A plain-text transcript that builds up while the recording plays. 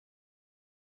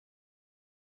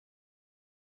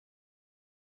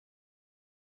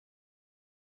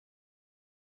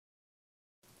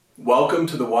Welcome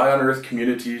to the Why on Earth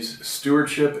Community's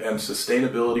Stewardship and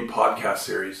Sustainability podcast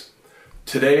series.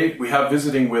 Today we have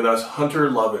visiting with us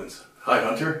Hunter Lovins. Hi,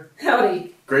 Hunter.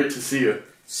 Howdy. Great to see you.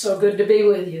 So good to be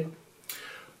with you.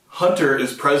 Hunter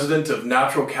is president of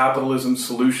Natural Capitalism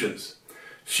Solutions.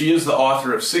 She is the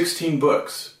author of 16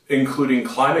 books, including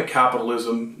Climate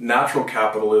Capitalism, Natural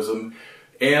Capitalism,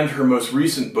 and her most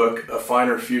recent book, A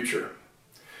Finer Future.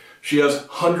 She has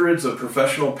hundreds of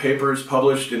professional papers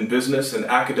published in business and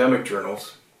academic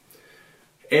journals,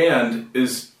 and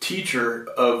is teacher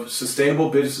of sustainable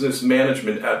business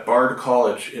management at Bard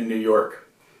College in New York.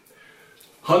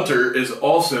 Hunter is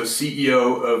also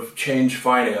CEO of Change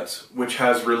Finance, which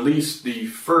has released the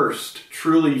first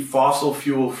truly fossil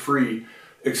fuel-free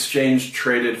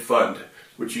exchange-traded fund,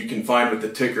 which you can find with the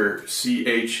ticker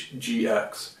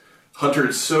CHGX. Hunter,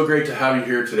 it's so great to have you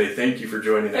here today. Thank you for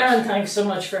joining us. Aaron, thanks so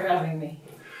much for having me.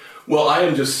 Well, I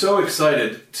am just so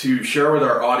excited to share with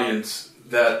our audience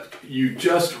that you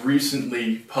just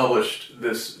recently published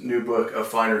this new book, A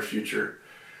Finer Future.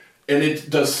 And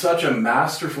it does such a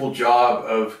masterful job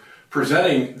of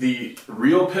presenting the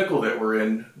real pickle that we're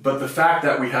in, but the fact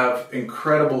that we have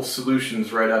incredible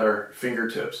solutions right at our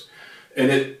fingertips.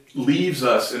 And it leaves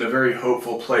us in a very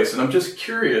hopeful place. And I'm just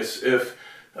curious if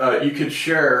you could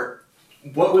share,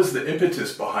 what was the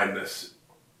impetus behind this?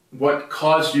 What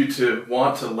caused you to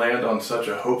want to land on such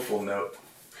a hopeful note?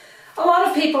 A lot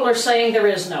of people are saying there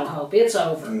is no hope. It's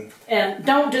over. And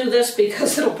don't do this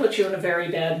because it'll put you in a very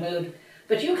bad mood.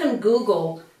 But you can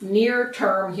Google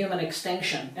near-term human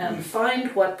extinction and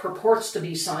find what purports to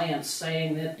be science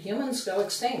saying that humans go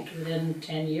extinct within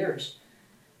 10 years.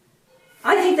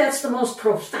 I think that's the most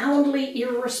profoundly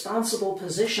irresponsible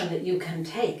position that you can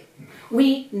take.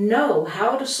 We know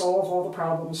how to solve all the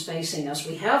problems facing us.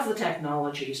 We have the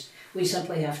technologies. We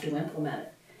simply have to implement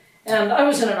it. And I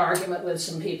was in an argument with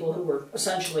some people who were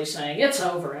essentially saying, it's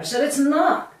over. I said, it's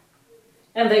not.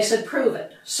 And they said, prove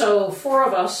it. So 4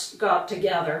 of us got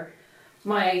together.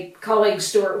 My colleague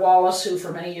Stuart Wallace, who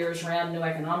for many years ran New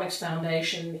Economics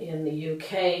Foundation in the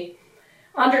UK,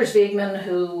 Anders Wigman,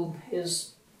 who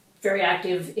is very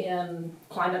active in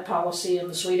climate policy in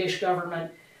the Swedish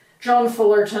government, John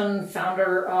Fullerton,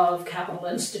 founder of Capital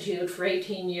Institute for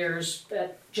 18 years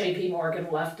at JP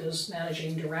Morgan, left as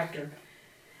managing director.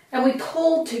 And we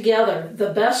pulled together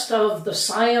the best of the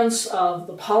science, of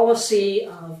the policy,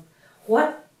 of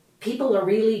what people are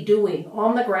really doing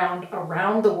on the ground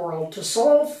around the world to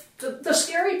solve the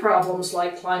scary problems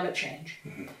like climate change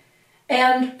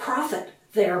and profit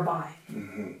thereby.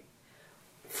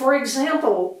 For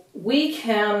example, we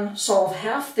can solve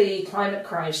half the climate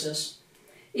crisis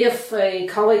if a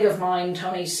colleague of mine,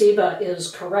 Tony Seba,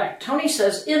 is correct. Tony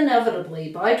says inevitably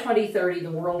by 2030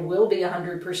 the world will be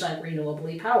 100%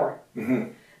 renewably powered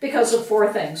because of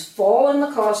 4 things: fall in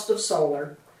the cost of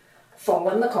solar, fall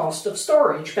in the cost of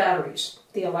storage, batteries,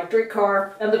 the electric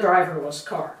car, and the driverless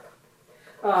car.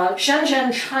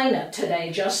 Shenzhen, China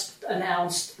today just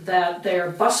announced that their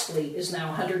bus fleet is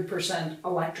now 100%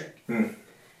 electric.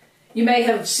 You may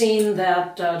have seen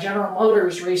that General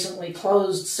Motors recently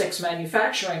closed 6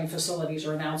 manufacturing facilities,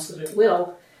 or announced that it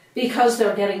will, because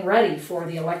they're getting ready for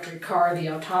the electric car, the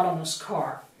autonomous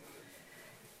car.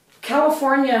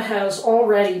 California has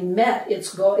already met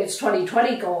its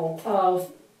 2020 goal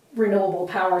of renewable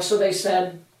power, so they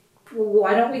said,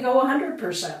 why don't we go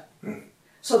 100%?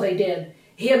 So they did.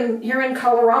 Here in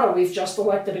Colorado, we've just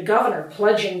elected a governor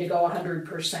pledging to go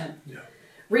 100%.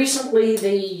 Recently,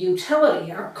 the utility,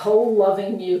 our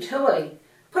coal-loving utility,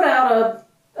 put out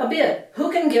a bid. Who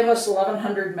can give us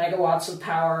 1,100 megawatts of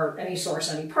power, any source,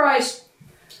 any price?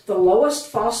 The lowest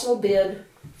fossil bid,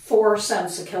 4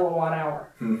 cents a kilowatt hour.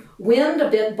 Wind a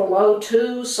bit below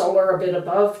 2, solar a bit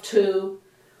above 2.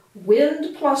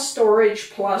 Wind plus solar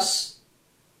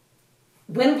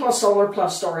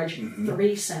plus storage,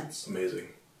 3 cents. Amazing.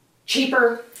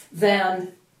 Cheaper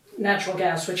than natural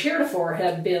gas, which heretofore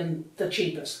had been the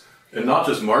cheapest. And not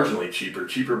just marginally cheaper,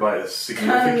 cheaper by a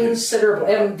significant... Considerable.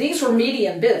 And these were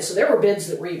median bids, so there were bids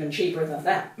that were even cheaper than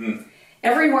that.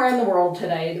 Everywhere in the world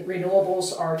today,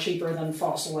 renewables are cheaper than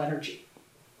fossil energy.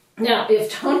 Now,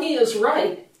 if Tony is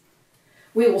right,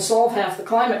 we will solve half the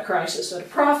climate crisis at a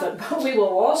profit, but we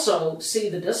will also see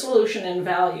the dissolution in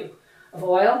value of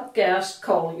oil, gas,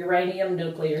 coal, uranium,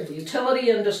 nuclear, the utility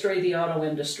industry, the auto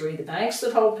industry, the banks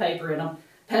that hold paper in them,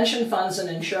 pension funds and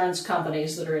insurance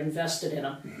companies that are invested in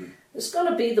them. It's going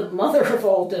to be the mother of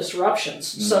all disruptions.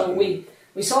 So we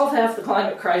solve half the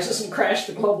climate crisis and crash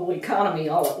the global economy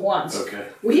all at once.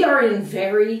 We are in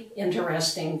very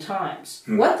interesting times.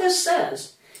 What this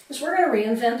says is we're going to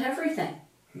reinvent everything.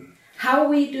 How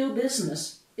we do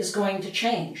business is going to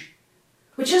change.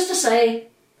 which is to say,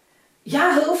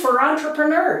 Yahoo for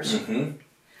entrepreneurs.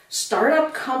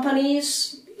 Startup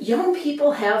companies, young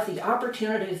people have the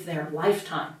opportunity of their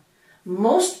lifetime.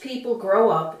 Most people grow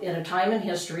up in a time in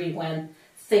history when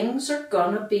things are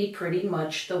going to be pretty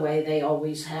much the way they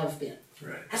always have been.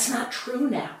 Right. That's not true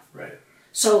now. Right.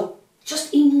 So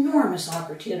just enormous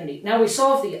opportunity. Now we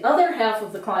solve the other half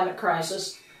of the climate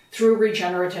crisis through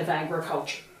regenerative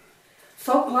agriculture.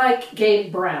 Folk like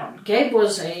Gabe Brown. Gabe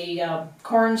was a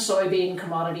corn, soybean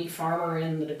commodity farmer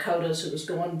in the Dakotas who was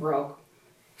going broke.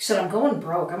 He said, I'm going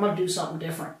broke. I'm going to do something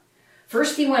different.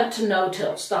 First he went to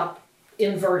no-till, stopped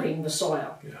inverting the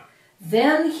soil. Yeah.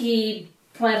 Then he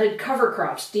planted cover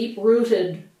crops,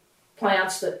 deep-rooted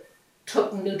plants that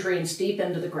took nutrients deep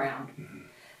into the ground.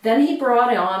 Then he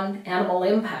brought on animal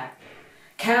impact.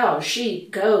 Cows,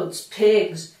 sheep, goats,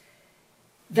 pigs.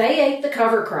 They ate the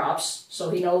cover crops, so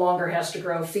he no longer has to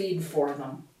grow feed for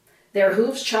them. Their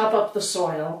hooves chop up the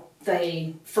soil,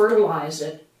 they fertilize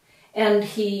it, and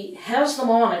he has them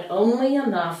on it only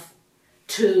enough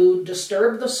to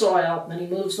disturb the soil, then he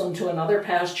moves them to another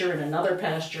pasture and another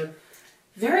pasture.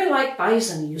 Very like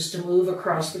bison used to move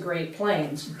across the Great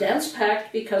Plains, dense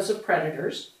packed because of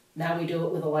predators. Now we do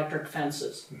it with electric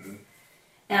fences.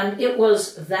 And it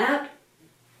was that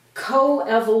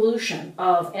co-evolution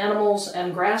of animals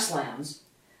and grasslands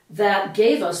that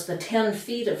gave us the 10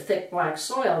 feet of thick black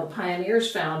soil the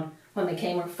pioneers found when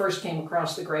they first came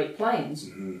across the Great Plains.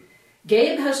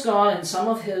 Gabe has gone in some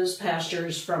of his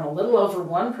pastures from a little over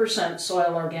 1%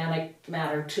 soil organic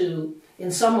matter to,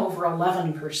 in some, over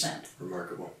 11%.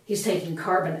 Remarkable. He's taking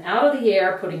carbon out of the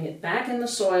air, putting it back in the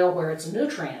soil where it's a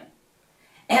nutrient.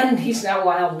 And he's now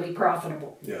wildly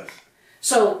profitable. Yes.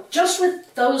 So just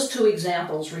with those two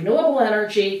examples, renewable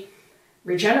energy,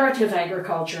 regenerative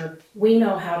agriculture, we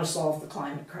know how to solve the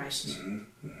climate crisis.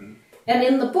 And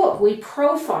in the book, we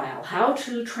profile how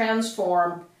to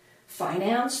transform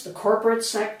finance, the corporate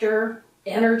sector,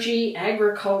 energy,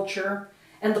 agriculture,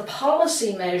 and the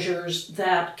policy measures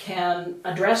that can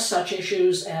address such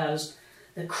issues as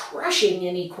the crushing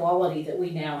inequality that we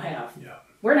now have. Yeah.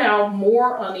 We're now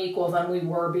more unequal than we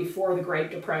were before the Great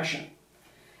Depression.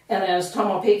 And as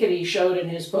Tomo Piketty showed in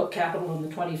his book, Capital in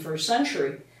the 21st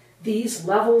Century, these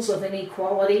levels of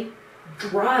inequality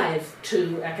drive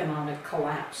to economic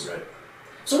collapse. Right.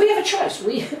 So we have a choice.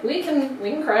 We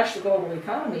can crash the global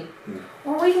economy,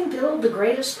 or we can build the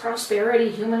greatest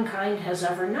prosperity humankind has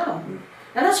ever known.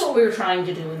 And that's what we were trying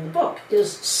to do in the book,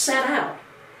 is set out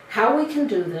how we can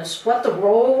do this, what the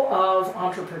role of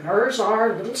entrepreneurs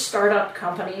are, little startup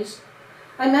companies.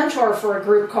 I mentor for a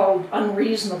group called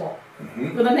Unreasonable.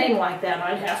 With a name like that,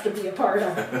 I'd have to be a part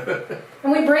of it.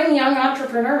 And we bring young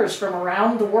entrepreneurs from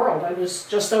around the world. I was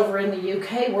just over in the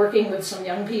UK working with some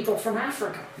young people from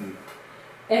Africa.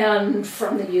 And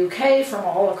from the UK, from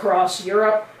all across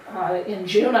Europe. In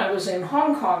June, I was in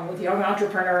Hong Kong with young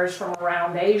entrepreneurs from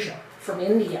around Asia, from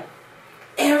India.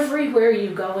 Everywhere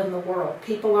you go in the world,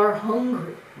 people are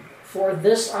hungry for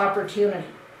this opportunity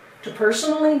to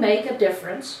personally make a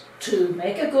difference, to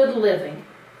make a good living,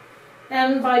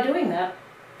 and by doing that,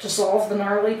 to solve the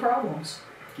gnarly problems.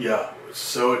 Yeah, it's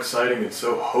so exciting and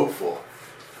so hopeful.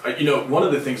 One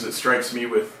of the things that strikes me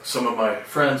with some of my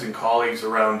friends and colleagues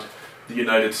around the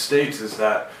United States is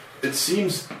that it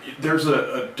seems there's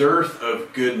a dearth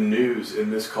of good news in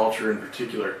this culture in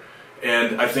particular.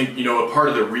 And I think, a part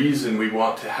of the reason we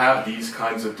want to have these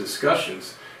kinds of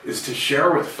discussions is to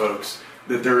share with folks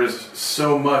that there is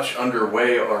so much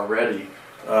underway already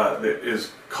that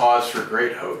is cause for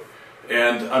great hope.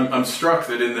 And I'm struck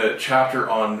that in the chapter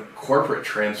on corporate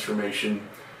transformation,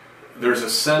 there's a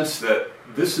sense that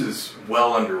this is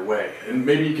well underway. And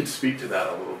maybe you could speak to that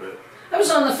a little bit. I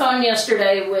was on the phone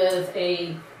yesterday with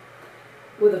a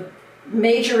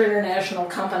major international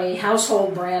company,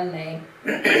 household brand name,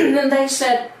 and they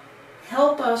said,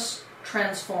 help us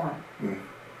transform.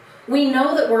 We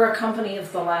know that we're a company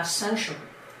of the last century.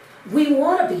 We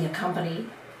want to be a company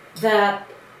that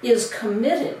is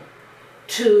committed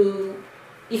to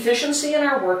efficiency in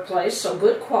our workplace, so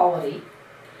good quality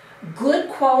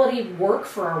work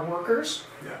for our workers,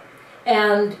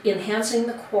 and enhancing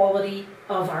the quality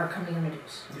of our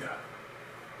communities. Yeah.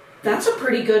 That's a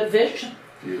pretty good vision.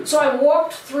 Beautiful. So I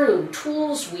walked through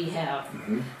tools we have,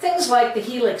 things like the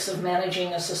helix of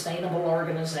managing a sustainable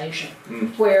organization,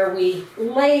 where we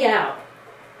lay out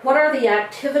what are the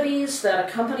activities that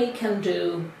a company can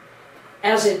do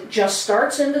as it just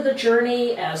starts into the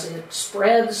journey, as it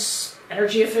spreads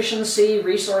energy efficiency,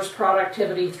 resource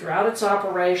productivity throughout its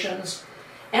operations,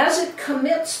 as it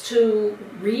commits to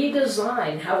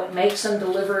redesign how it makes and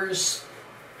delivers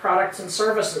products and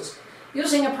services.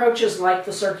 using approaches like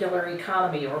the circular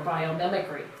economy or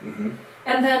biomimicry. Mm-hmm.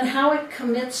 And then how it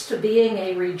commits to being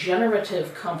a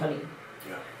regenerative company,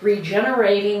 Yeah.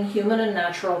 regenerating human and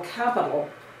natural capital,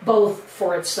 both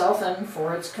for itself and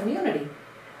for its community.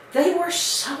 They were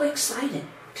so excited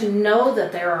to know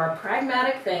that there are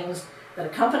pragmatic things that a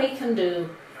company can do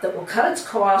that will cut its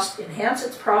cost, enhance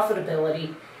its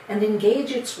profitability, and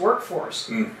engage its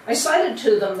workforce. I cited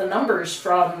to them the numbers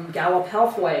from Gallup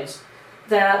Healthways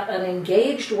that an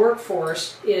engaged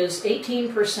workforce is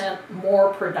 18%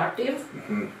 more productive,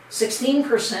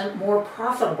 16% more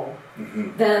profitable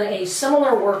than a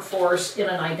similar workforce in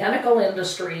an identical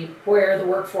industry where the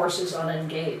workforce is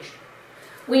unengaged.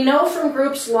 We know from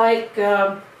groups like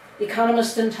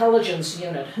Economist Intelligence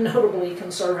Unit, a notably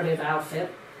conservative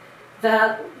outfit,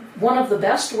 that one of the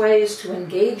best ways to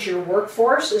engage your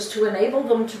workforce is to enable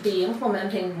them to be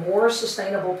implementing more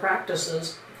sustainable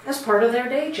practices as part of their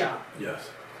day job. Yes.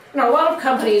 You know, a lot of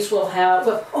companies will have,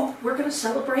 we're going to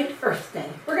celebrate Earth Day.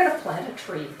 We're going to plant a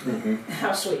tree.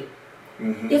 How sweet.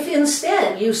 If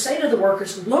instead you say to the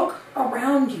workers, look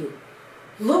around you.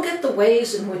 Look at the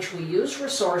ways in which we use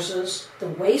resources, the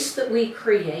waste that we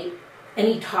create,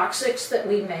 any toxics that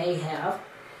we may have,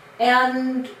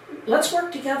 and let's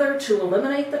work together to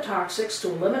eliminate the toxics, to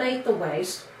eliminate the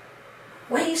waste.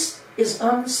 Waste is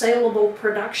unsaleable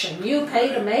production. You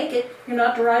pay to make it, you're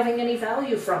not deriving any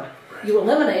value from it. You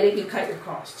eliminate it, you cut your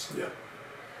costs. Yeah.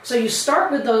 So you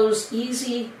start with those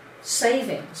easy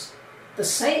savings.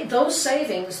 Those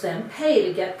savings then pay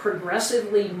to get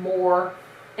progressively more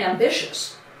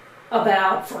ambitious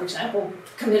about, for example,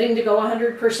 committing to go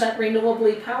 100%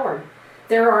 renewably powered.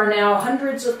 There are now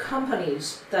hundreds of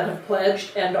companies that have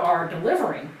pledged and are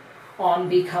delivering on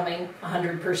becoming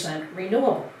 100%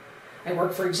 renewable. I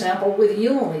work, for example, with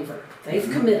Unilever. They've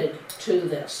committed to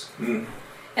this.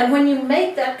 And when you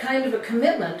make that kind of a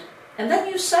commitment, and then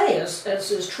you say, as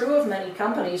is true of many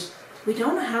companies, we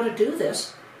don't know how to do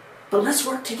this, but let's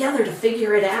work together to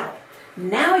figure it out.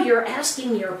 Now you're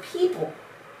asking your people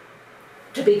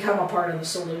to become a part of the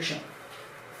solution.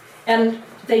 And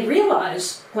they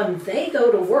realize when they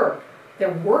go to work,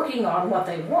 they're working on what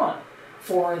they want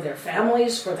for their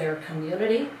families, for their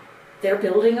community. They're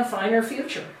building a finer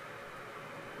future.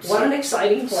 What an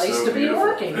exciting place to be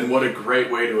working. And what a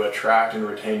great way to attract and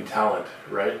retain talent,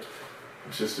 right?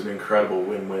 It's just an incredible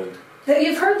win-win.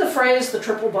 You've heard the phrase, the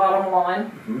triple bottom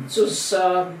line. This was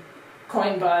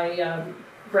coined by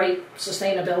great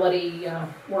sustainability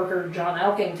worker John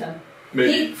Elkington.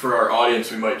 Maybe for our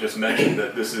audience, we might just mention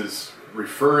that this is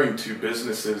referring to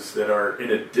businesses that are, in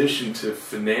addition to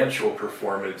financial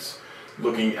performance,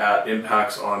 looking at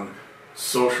impacts on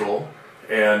social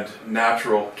and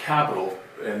natural capital.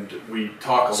 And we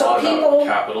talk a lot about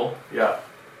capital. Yeah.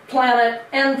 Planet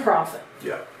and profit.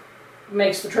 Yeah.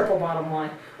 Makes the triple bottom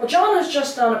line. Well, John has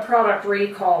just done a product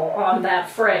recall on that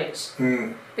phrase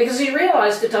because he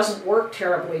realized it doesn't work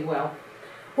terribly well.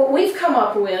 What we've come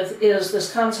up with is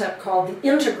this concept called the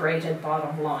integrated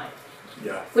bottom line.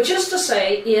 Yeah. Which is to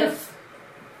say, if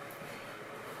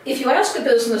you ask a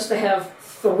business to have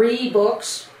 3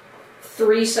 books,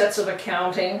 3 sets of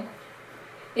accounting,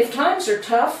 if times are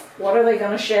tough, what are they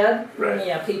going to shed? Right.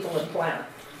 Yeah, people and planet.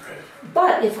 Right.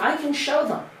 But if I can show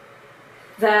them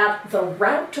that the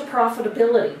route to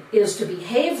profitability is to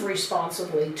behave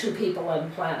responsibly to people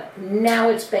and planet, now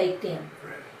it's baked in.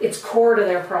 Right. It's core to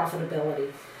their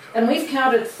profitability. And we've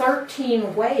counted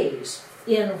 13 ways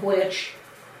in which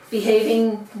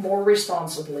behaving more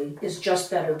responsibly is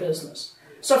just better business.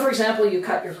 So, for example, you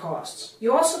cut your costs.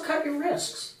 You also cut your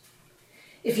risks.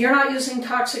 If you're not using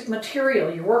toxic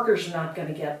material, your workers are not going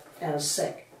to get as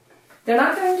sick. They're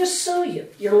not going to sue you.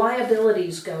 Your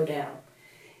liabilities go down.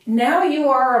 Now you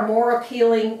are a more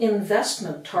appealing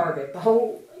investment target. The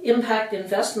whole impact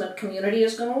investment community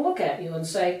is going to look at you and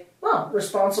say, well,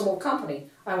 responsible company,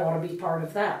 I want to be part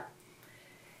of that.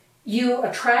 You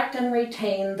attract and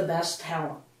retain the best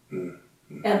talent.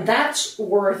 And that's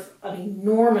worth an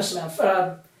enormous amount.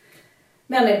 A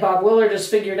man named Bob Willard has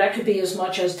figured that could be as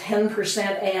much as 10%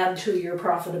 add to your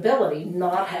profitability,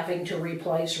 not having to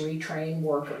replace, retrain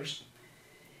workers.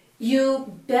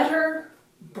 You better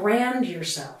brand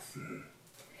yourself.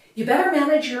 You better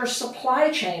manage your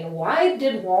supply chain. Why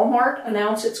did Walmart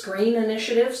announce its green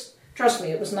initiatives? Trust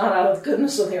me, it was not out of the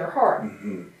goodness of their heart.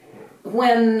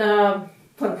 When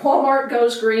Walmart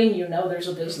goes green, you know there's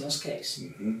a business case.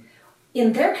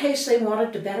 In their case, they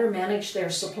wanted to better manage their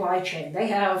supply chain. They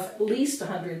have at least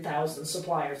 100,000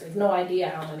 suppliers. They have no idea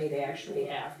how many they actually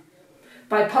have.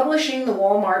 By publishing the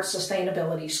Walmart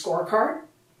Sustainability Scorecard,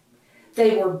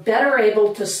 they were better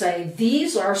able to say,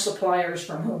 these are suppliers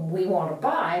from whom we want to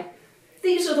buy,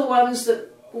 these are the ones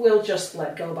that we'll just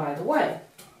let go by the way.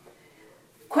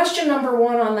 Question number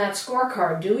 1 on that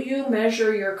scorecard, do you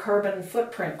measure your carbon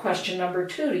footprint? Question number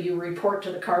 2, do you report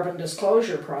to the Carbon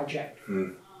Disclosure Project?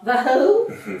 The who?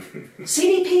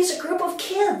 CDP is a group of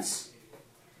kids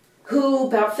who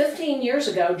about 15 years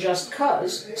ago, just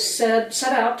cuz, set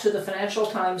out to the Financial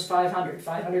Times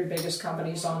 500 biggest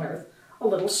companies on earth, a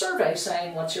little survey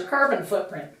saying, what's your carbon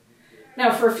footprint?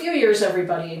 Now, for a few years,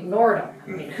 everybody ignored them. I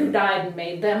mean, who died and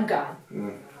made them God?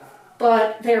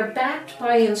 But they're backed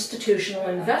by institutional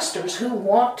investors who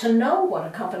want to know what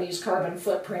a company's carbon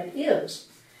footprint is.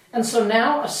 And so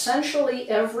now, essentially,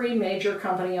 every major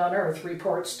company on earth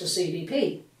reports to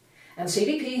CDP. And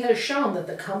CDP has shown that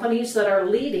the companies that are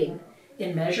leading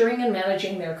in measuring and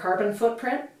managing their carbon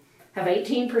footprint have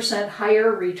 18% higher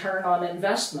return on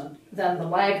investment than the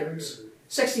laggards,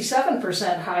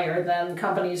 67% higher than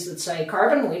companies that say,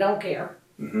 carbon, we don't care.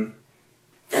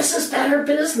 This is better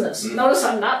business. Notice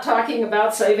I'm not talking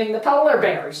about saving the polar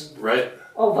bears. Right.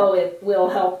 Although it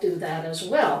will help do that as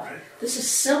well. Right. This is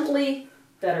simply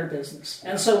better business.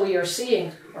 And so we are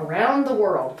seeing around the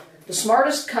world, the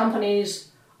smartest companies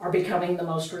are becoming the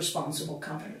most responsible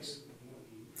companies.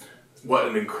 What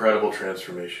an incredible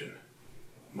transformation.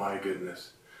 My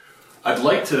goodness. I'd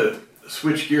like to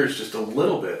switch gears just a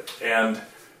little bit and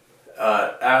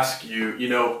ask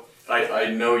you, I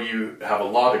know you have a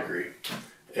law degree,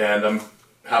 and I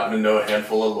happen to know a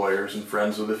handful of lawyers and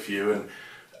friends with a few,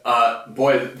 and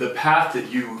boy, the path that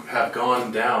you have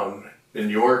gone down in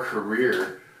your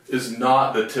career is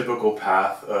not the typical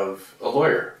path of a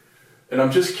lawyer. And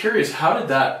I'm just curious, how did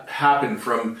that happen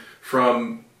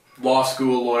from law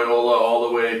school, Loyola, all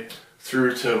the way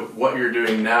through to what you're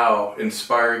doing now,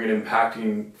 inspiring and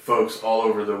impacting folks all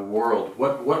over the world?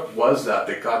 What was that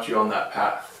got you on that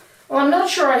path? Well, I'm not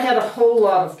sure I had a whole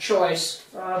lot of choice.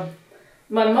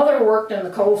 My mother worked in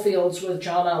the coal fields with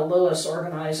John L. Lewis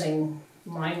organizing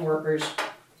mine workers.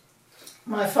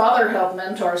 My father helped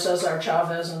mentor Cesar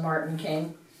Chavez and Martin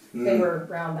King. They were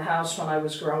around the house when I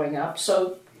was growing up.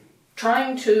 So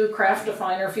trying to craft a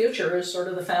finer future is sort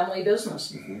of the family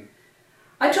business.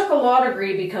 I took a law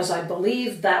degree because I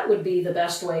believed that would be the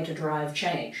best way to drive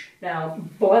change. Now,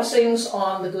 blessings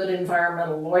on the good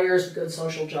environmental lawyers, good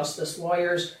social justice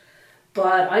lawyers,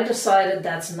 but I decided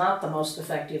that's not the most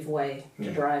effective way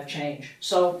to drive change.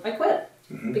 So I quit,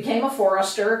 became a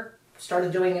forester,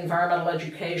 started doing environmental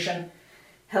education,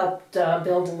 helped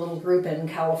build a little group in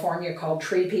California called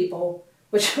Tree People,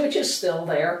 which is still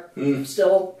there,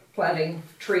 still planting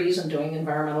trees and doing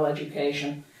environmental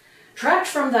education. Tracked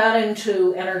from that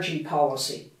into energy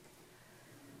policy.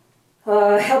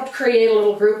 Helped create a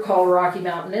little group called Rocky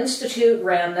Mountain Institute,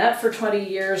 ran that for 20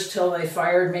 years till they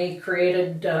fired me,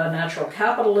 created Natural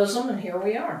Capitalism, and here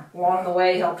we are. Along the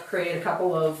way, helped create a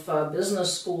couple of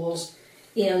business schools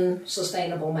in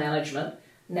sustainable management,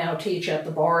 now teach at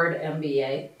the Bard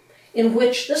MBA, in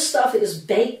which this stuff is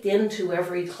baked into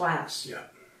every class. Yeah.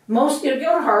 If you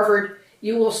go to Harvard,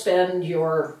 you will spend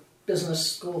your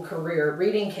business school career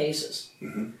reading cases.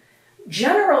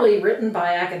 Generally written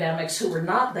by academics who were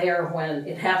not there when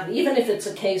it happened. Even if it's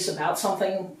a case about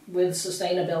something with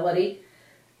sustainability,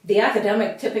 the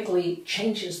academic typically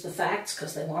changes the facts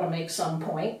because they want to make some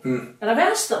point. And I've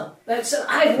asked them, I said,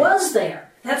 I was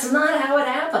there. That's not how it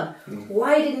happened.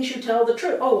 Why didn't you tell the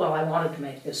truth? Oh, well, I wanted to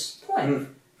make this point.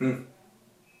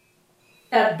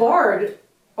 At Bard,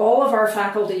 all of our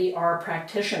faculty are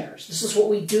practitioners. This is what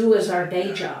we do as our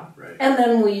day job. Right. And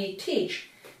then we teach.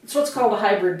 It's what's called a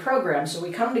hybrid program. So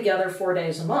we come together 4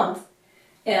 days a month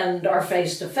and are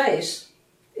face-to-face.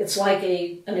 It's like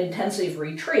an intensive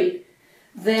retreat.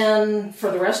 Then for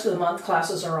the rest of the month,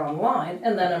 classes are online.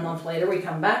 And then a month later, we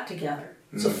come back together.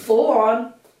 It's a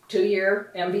full-on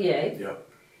 2-year MBA. Yep.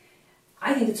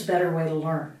 I think it's a better way to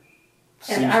learn.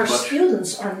 And our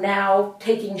students are now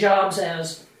taking jobs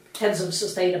as heads of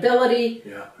sustainability,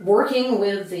 working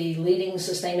with the leading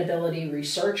sustainability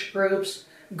research groups,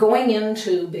 going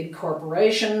into big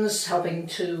corporations, helping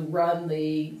to run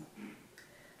the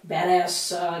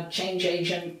badass change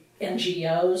agent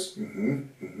NGOs.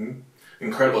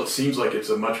 Incredible. It seems like it's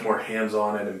a much more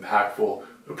hands-on and impactful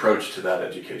approach to that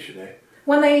education, eh?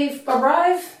 When they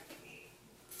arrive,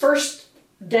 first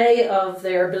day of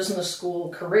their business school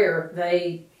career,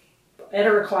 they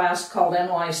enter a class called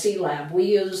NYC Lab. We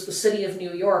use the city of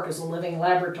New York as a living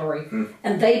laboratory,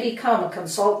 and they become a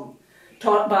consultant,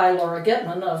 taught by Laura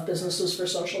Gitman of Businesses for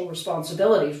Social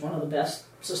Responsibility, one of the best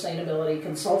sustainability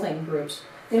consulting groups.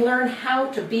 They learn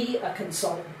how to be a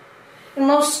consultant. And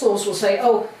most schools will say,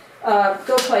 go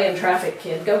play in traffic,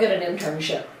 kid, go get an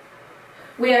internship.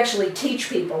 We actually teach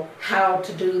people how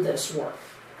to do this work.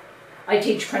 I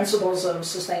teach principles of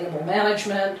sustainable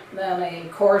management, then a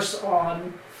course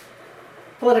on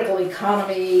political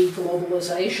economy,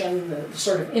 globalization, the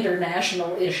sort of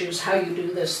international issues, how you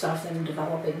do this stuff in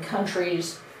developing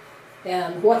countries,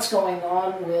 and what's going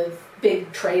on with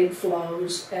big trade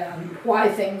flows, and why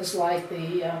things like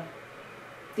the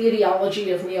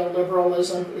ideology of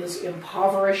neoliberalism is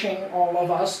impoverishing all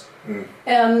of us,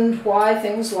 and why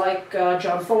things like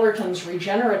John Fullerton's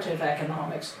regenerative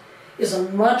economics is a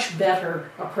much better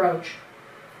approach.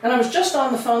 And I was just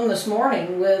on the phone this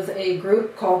morning with a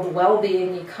group called the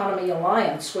Wellbeing Economy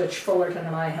Alliance, which Fullerton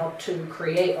and I helped to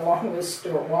create along with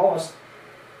Stuart Wallace.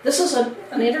 This is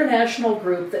an international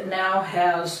group that now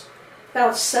has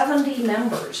about 70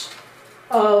 members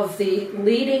of the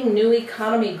leading new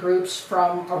economy groups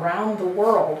from around the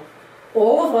world,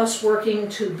 all of us working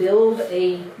to build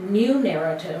a new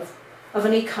narrative of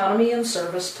an economy in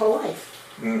service to life.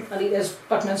 As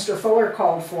Buckminster Fuller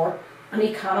called for, an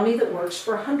economy that works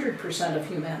for 100% of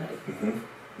humanity.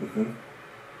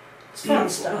 It's fun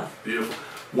stuff. Beautiful.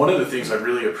 One of the things I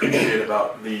really appreciate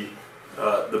about the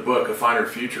book, A Finer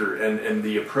Future, and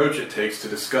the approach it takes to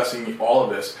discussing all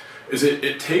of this, is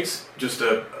it takes just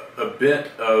a bit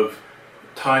of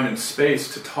time and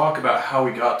space to talk about how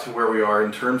we got to where we are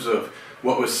in terms of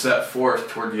what was set forth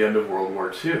toward the end of World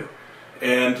War II.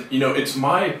 And, it's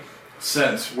my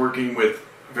sense, working with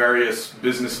various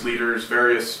business leaders,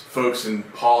 various folks in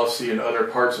policy and other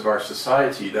parts of our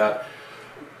society, that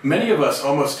many of us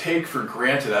almost take for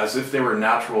granted, as if they were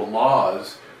natural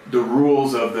laws, the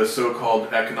rules of the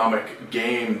so-called economic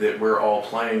game that we're all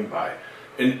playing by.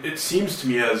 And it seems to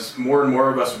me, as more and more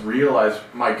of us realize,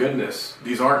 my goodness,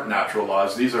 these aren't natural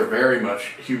laws, these are very much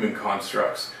human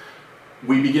constructs,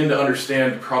 we begin to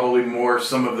understand probably more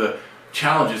some of the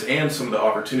challenges and some of the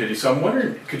opportunities. So I'm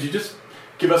wondering, could you just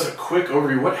give us a quick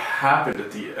overview? What happened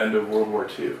at the end of World War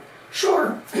II?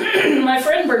 Sure. My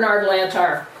friend Bernard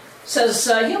Lantar says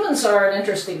humans are an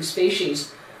interesting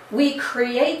species. We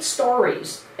create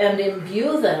stories and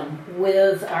imbue them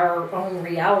with our own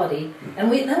reality,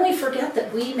 and then we forget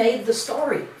that we made the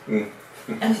story. And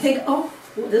we think, oh,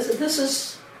 this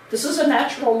is a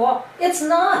natural law. It's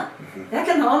not.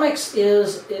 Economics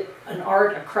is an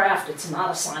art, a craft. It's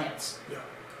not a science. Yeah.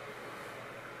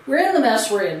 We're in the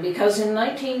mess we're in because in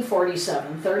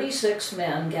 1947, 36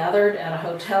 men gathered at a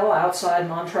hotel outside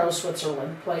Montreux,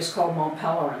 Switzerland, a place called Mont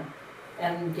Pelerin.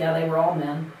 And yeah, they were all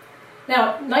men.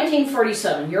 Now,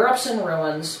 1947, Europe's in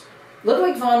ruins.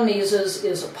 Ludwig von Mises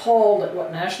is appalled at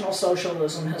what National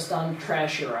Socialism has done to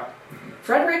trash Europe.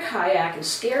 Friedrich Hayek is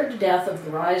scared to death of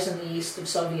the rise in the East of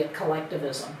Soviet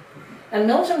collectivism. And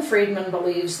Milton Friedman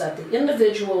believes that the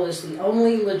individual is the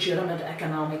only legitimate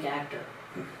economic actor.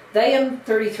 They and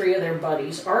 33 of their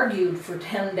buddies argued for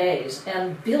 10 days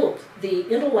and built the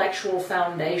intellectual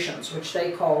foundations, which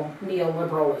they call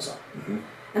neoliberalism.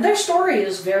 And their story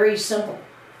is very simple.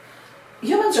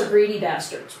 Humans are greedy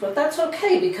bastards, but that's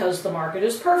okay because the market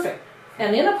is perfect.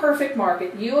 And in a perfect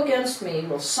market, you against me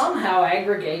will somehow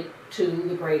aggregate to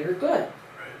the greater good.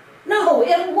 No,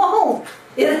 it won't.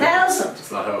 It hasn't.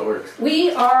 That's not how it works.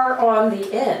 We are on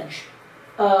the edge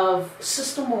of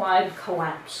system-wide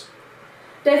collapse.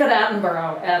 David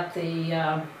Attenborough at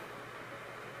the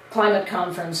climate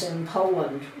conference in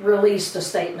Poland released a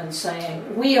statement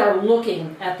saying, we are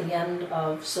looking at the end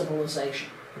of civilization.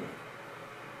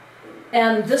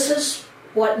 And this is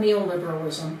what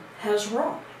neoliberalism has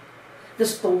wrought.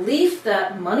 This belief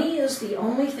that money is the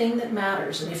only thing that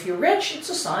matters. And if you're rich, it's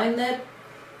a sign that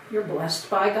you're blessed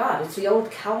by God. It's the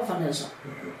old Calvinism.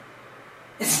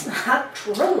 It's not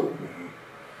true.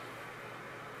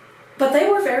 But they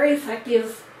were very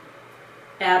effective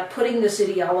at putting this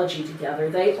ideology together.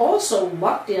 They also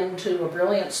lucked into a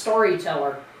brilliant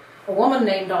storyteller, a woman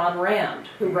named Ayn Rand,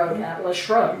 who wrote Atlas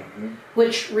Shrugged,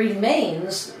 which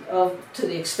remains, to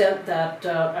the extent that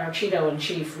our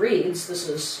Cheeto-in-Chief reads, this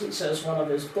is, he says, one of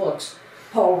his books.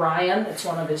 Paul Ryan, it's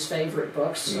one of his favorite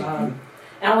books.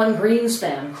 Alan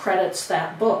Greenspan credits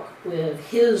that book with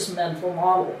his mental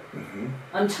model.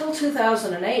 Until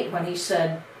 2008, when he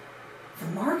said, the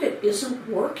market isn't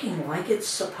working like it's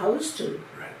supposed to.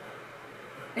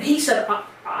 And he said,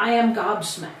 I am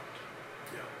gobsmacked.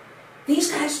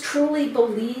 These guys truly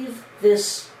believe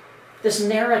this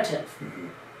narrative.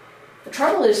 The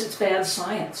trouble is it's bad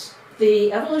science.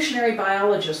 The evolutionary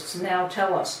biologists now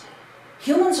tell us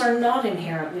humans are not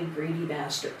inherently greedy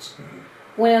bastards.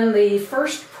 When the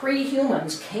first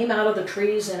pre-humans came out of the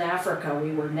trees in Africa,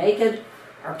 we were naked,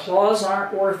 our claws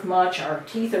aren't worth much, our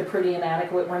teeth are pretty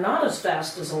inadequate, we're not as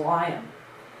fast as a lion.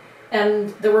 And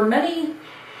there were many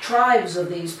tribes of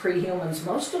these pre-humans,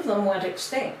 most of them went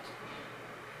extinct.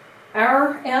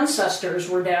 Our ancestors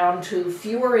were down to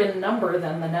fewer in number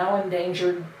than the now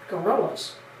endangered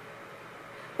gorillas.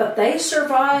 But they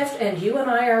survived, and you and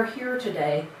I are here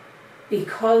today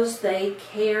because they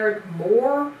cared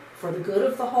more for the good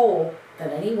of the whole than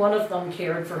any one of them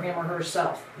cared for him or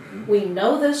herself. We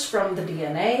know this from the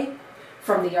DNA,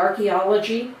 from the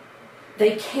archaeology.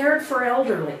 They cared for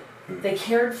elderly. They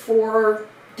cared for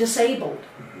disabled.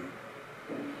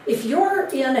 If you're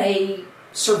in a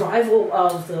survival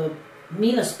of the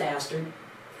meanest bastard,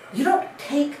 you don't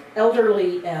take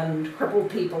elderly and crippled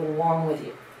people along with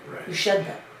you. Right. You shed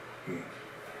them.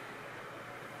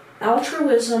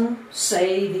 Altruism,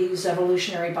 say these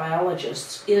evolutionary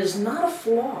biologists, is not a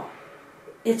flaw.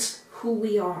 It's who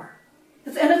we are.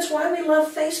 And it's why we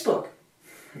love Facebook.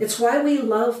 It's why we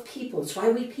love people. It's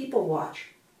why we people watch.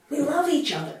 We love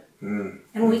each other. And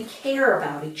we care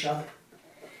about each other.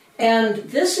 And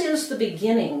this is the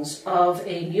beginnings of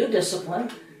a new discipline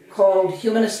called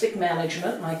humanistic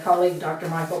management. My colleague, Dr.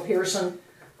 Michael Pearson,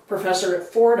 professor at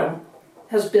Fordham,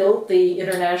 has built the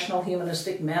International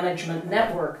Humanistic Management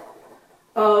Network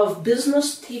of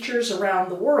business teachers around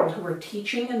the world who are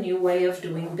teaching a new way of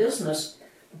doing business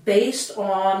based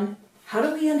on how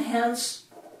do we enhance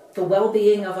the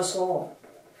well-being of us all?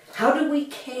 How do we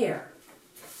care?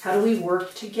 How do we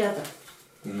work together?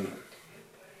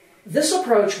 This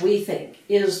approach, we think,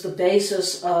 is the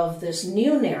basis of this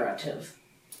new narrative,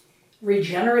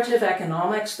 regenerative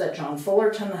economics that John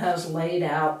Fullerton has laid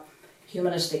out,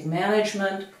 humanistic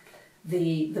management,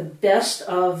 the best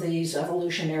of these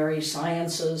evolutionary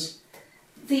sciences,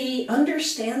 the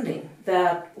understanding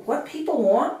that what people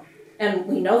want, and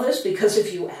we know this because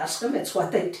if you ask them, it's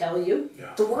what they tell you,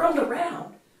 the world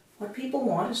around, what people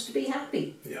want is to be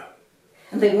happy.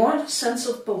 And they want a sense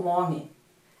of belonging.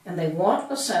 And they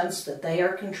want a sense that they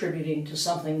are contributing to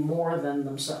something more than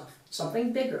themselves,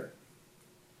 something bigger.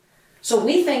 So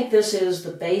we think this is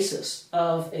the basis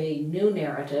of a new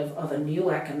narrative, of a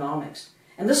new economics.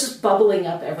 And this is bubbling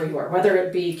up everywhere, whether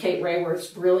it be Kate Raworth's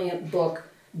brilliant book,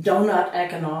 Donut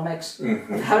Economics,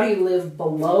 how do you live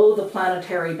below the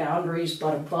planetary boundaries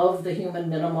but above the human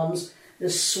minimums,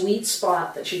 this sweet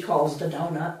spot that she calls the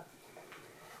donut.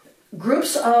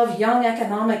 Groups of young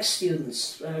economics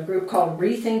students, a group called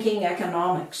Rethinking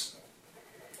Economics.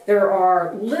 There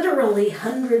are literally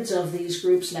hundreds of these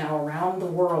groups now around the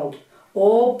world,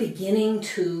 all beginning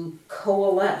to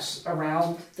coalesce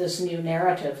around this new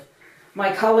narrative.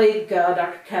 My colleague,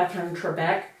 Dr. Catherine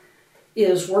Trebek,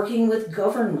 is working with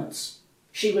governments.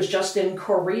 She was just in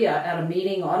Korea at a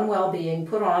meeting on well-being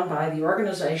put on by the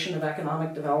Organization of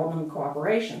Economic Development and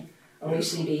Cooperation,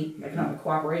 OECD, Economic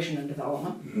Cooperation and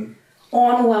Development,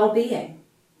 on well-being.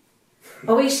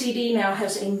 OECD now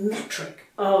has a metric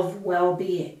of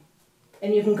well-being.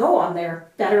 And you can go on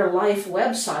their Better Life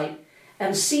website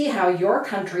and see how your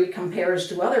country compares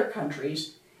to other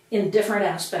countries in different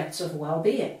aspects of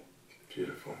well-being.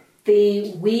 Beautiful.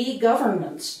 The we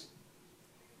governments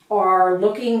are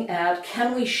looking at,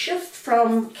 can we shift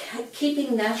from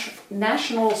keeping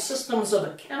national systems of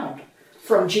account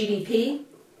from GDP,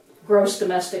 gross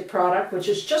domestic product, which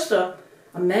is just a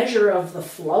measure of the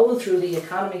flow through the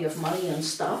economy of money and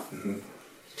stuff,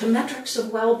 to metrics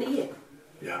of well-being.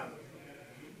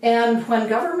 And when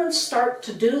governments start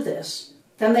to do this,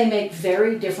 then they make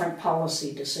very different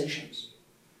policy decisions.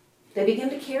 They begin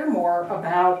to care more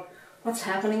about what's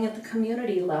happening at the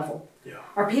community level.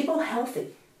 Are people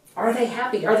healthy? Are they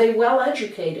happy? Are they well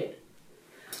educated?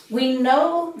 We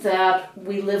know that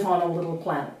we live on a little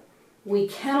planet. We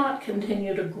cannot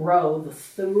continue to grow the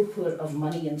throughput of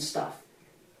money and stuff.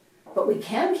 But we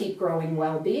can keep growing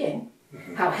well-being.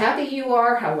 How happy you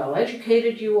are, how well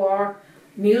educated you are,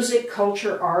 music,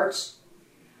 culture, arts.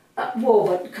 Whoa,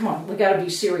 but come on, we got to be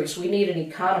serious. We need an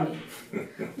economy.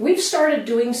 We've started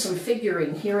doing some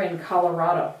figuring here in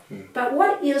Colorado about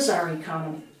what is our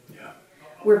economy.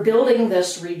 We're building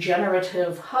this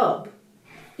regenerative hub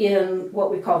in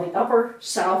what we call the Upper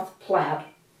South Platte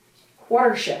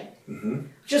watershed,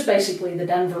 which is basically the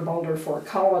Denver, Boulder, Fort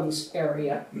Collins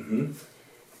area.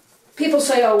 People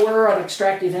say, oh, we're an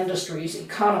extractive industries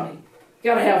economy.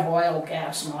 You got to have oil,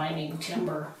 gas, mining,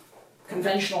 timber,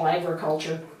 conventional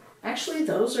agriculture. Actually,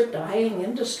 those are dying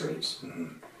industries.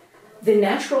 The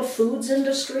natural foods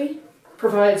industry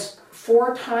provides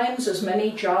 4 times as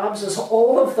many jobs as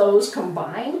all of those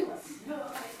combined.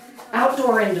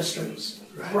 Outdoor industries,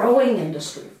 growing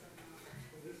industry.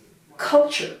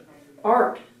 Culture,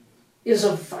 art, is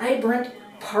a vibrant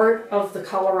part of the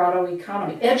Colorado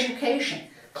economy. Education,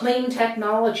 clean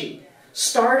technology,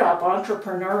 startup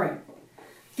entrepreneuring.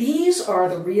 These are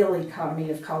the real economy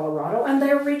of Colorado, and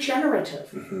they're regenerative.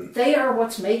 Mm-hmm. They are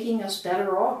what's making us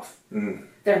better off. Mm.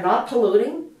 They're not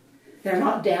polluting. They're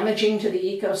not damaging to the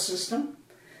ecosystem.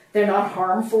 They're not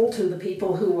harmful to the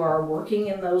people who are working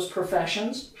in those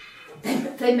professions.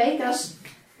 They make us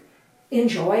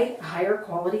enjoy a higher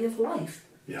quality of life.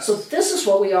 Yes. So this is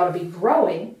what we ought to be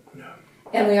growing, yeah.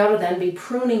 And we ought to then be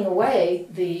pruning away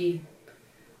the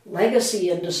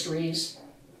legacy industries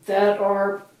that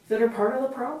are part of the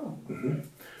problem. Mm-hmm.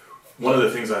 One of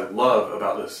the things I love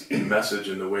about this message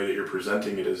and the way that you're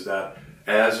presenting it is that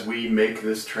as we make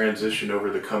this transition over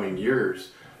the coming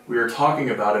years, we are talking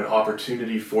about an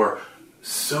opportunity for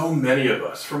so many of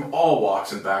us from all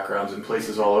walks and backgrounds and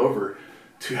places all over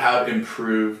to have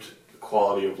improved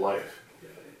quality of life.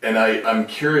 And I'm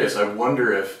curious, I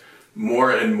wonder if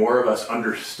more and more of us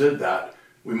understood that,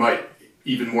 we might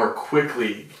even more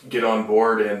quickly get on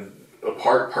board and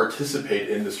participate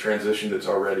in this transition that's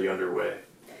already underway.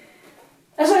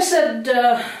 As I said,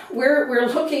 we're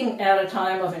looking at a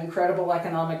time of incredible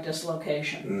economic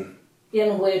dislocation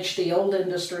in which the old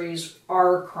industries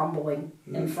are crumbling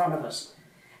in front of us.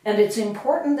 And it's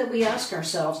important that we ask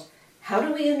ourselves, how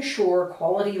do we ensure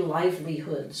quality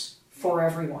livelihoods for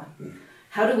everyone?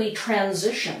 How do we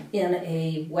transition in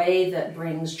a way that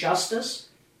brings justice,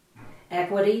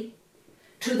 equity,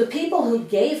 to the people who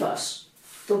gave us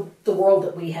the world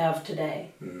that we have today,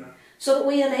 so that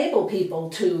we enable people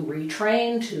to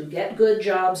retrain, to get good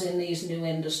jobs in these new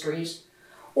industries,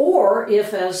 or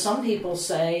if, as some people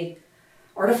say,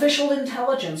 artificial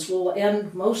intelligence will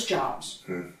end most jobs,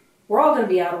 we're all going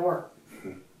to be out of work.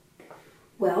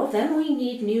 Well, then we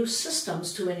need new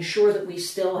systems to ensure that we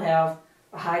still have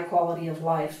a high quality of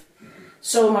life.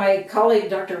 So my colleague,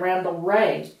 Dr. Randall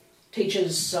Wray,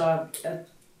 teaches at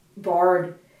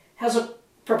Bard, has a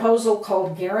proposal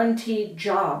called guaranteed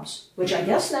jobs, which I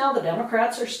guess now the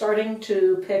Democrats are starting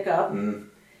to pick up.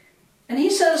 And he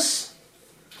says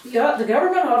the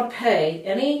government ought to pay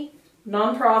any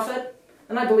nonprofit,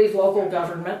 and I believe local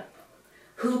government,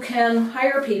 who can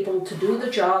hire people to do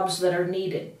the jobs that are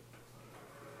needed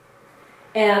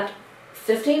at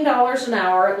 $15 an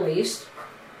hour at least,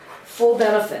 full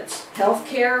benefits, health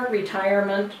care,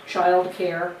 retirement, child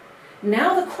care.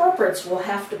 Now the corporates will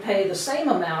have to pay the same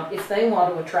amount if they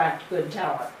want to attract good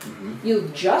talent.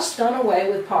 You've just done away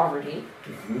with poverty.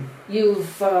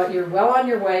 You're well on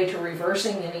your way to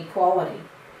reversing inequality.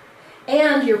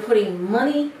 And you're putting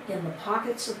money in the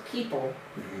pockets of people.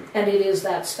 And it is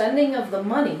that spending of the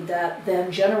money that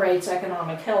then generates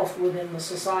economic health within the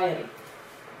society.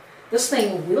 This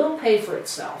thing will pay for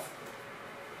itself.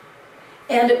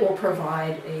 And it will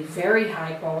provide a very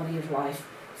high quality of life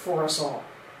for us all.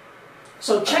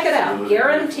 So check it out,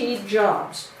 Guaranteed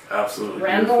Jobs. Absolutely.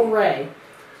 Randall Wray.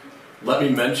 Let me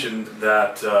mention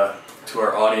that to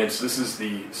our audience, this is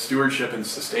the Stewardship and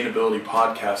Sustainability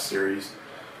podcast series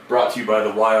brought to you by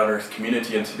the Y on Earth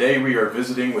community. And today we are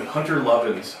visiting with Hunter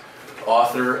Lovins,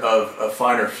 author of A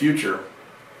Finer Future.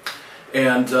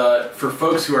 And for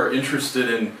folks who are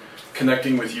interested in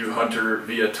connecting with you, Hunter,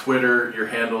 via Twitter, your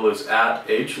handle is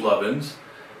 @HLovins.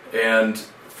 And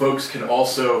folks can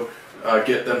also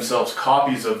get themselves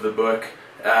copies of the book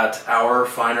at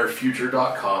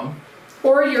ourfinerfuture.com.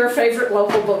 Or your favorite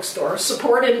local bookstore.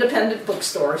 Support independent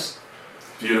bookstores.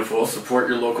 Beautiful. Support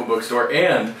your local bookstore.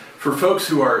 And for folks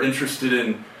who are interested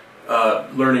in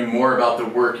learning more about the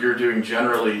work you're doing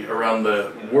generally around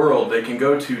the world, they can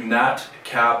go to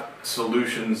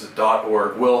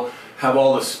natcapsolutions.org. We'll have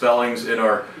all the spellings in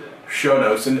our show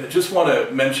notes. And just want to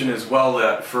mention as well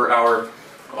that for our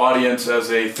audience,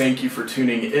 as a thank you for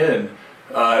tuning in,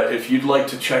 if you'd like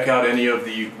to check out any of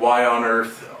the Y on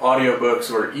Earth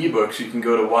audiobooks or ebooks, you can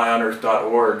go to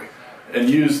yonearth.org and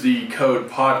use the code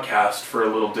podcast for a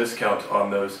little discount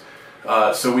on those.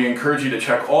 So we encourage you to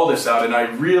check all this out, and I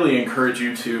really encourage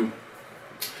you to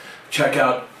check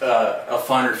out A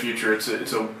Finer Future. It's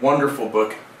a wonderful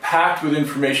book, packed with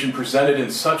information presented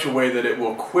in such a way that it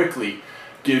will quickly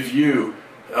give you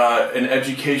an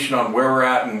education on where we're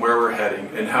at and where we're heading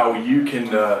and how you can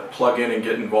plug in and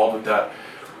get involved with that.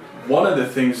 One of the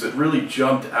things that really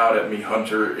jumped out at me,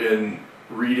 Hunter, in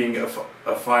reading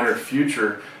A Finer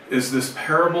Future is this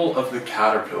parable of the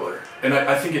caterpillar. And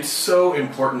I think it's so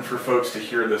important for folks to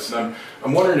hear this. And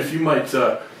I'm wondering if you might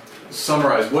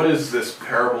summarize, what is this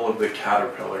parable of the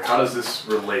caterpillar? How does this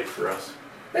relate for us?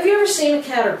 Have you ever seen a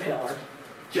caterpillar?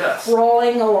 Yes.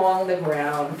 Crawling along the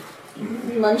ground,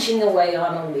 munching away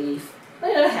on a leaf,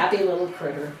 a happy little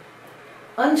critter,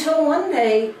 until one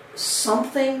day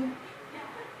something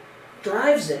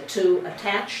drives it to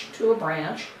attach to a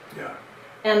branch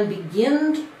and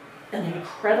begin an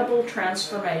incredible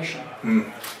transformation.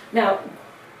 Now,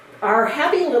 our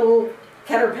happy little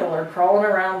caterpillar crawling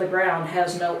around the ground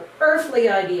has no earthly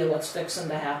idea what's fixing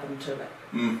to happen to it.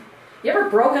 You ever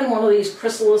broken one of these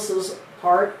chrysalises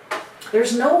apart?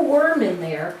 There's no worm in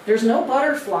there. There's no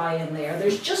butterfly in there.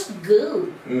 There's just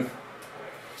goo.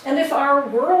 And if our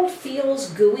world feels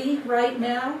gooey right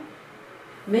now,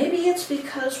 maybe it's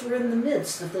because we're in the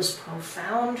midst of this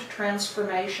profound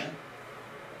transformation.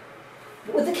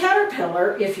 With the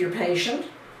caterpillar, if you're patient,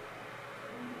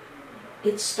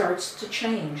 it starts to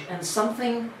change and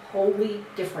something wholly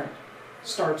different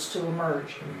starts to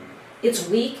emerge. It's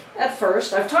weak at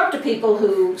first. I've talked to people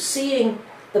who, seeing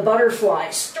the butterfly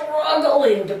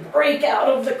struggling to break out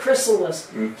of the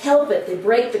chrysalis, help it, they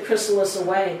break the chrysalis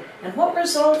away. And what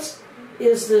results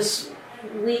is this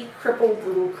weak, crippled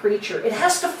little creature. It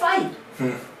has to fight.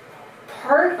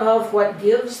 Part of what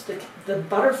gives the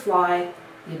butterfly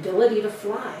the ability to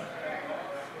fly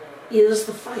is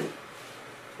the fight,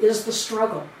 is the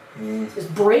struggle, is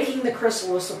breaking the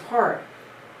chrysalis apart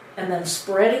and then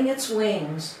spreading its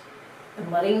wings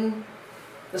and letting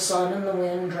the sun and the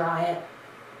wind dry it.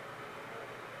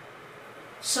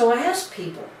 So I ask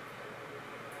people,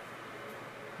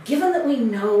 given that we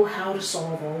know how to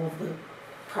solve all of the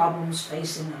problems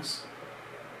facing us,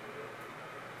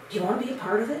 do you want to be a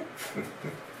part of it?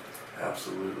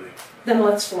 Absolutely. Then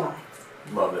let's fly.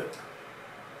 Love it.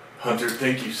 Hunter,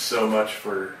 thank you so much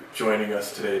for joining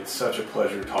us today. It's such a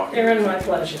pleasure talking to you. Aaron, my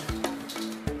pleasure.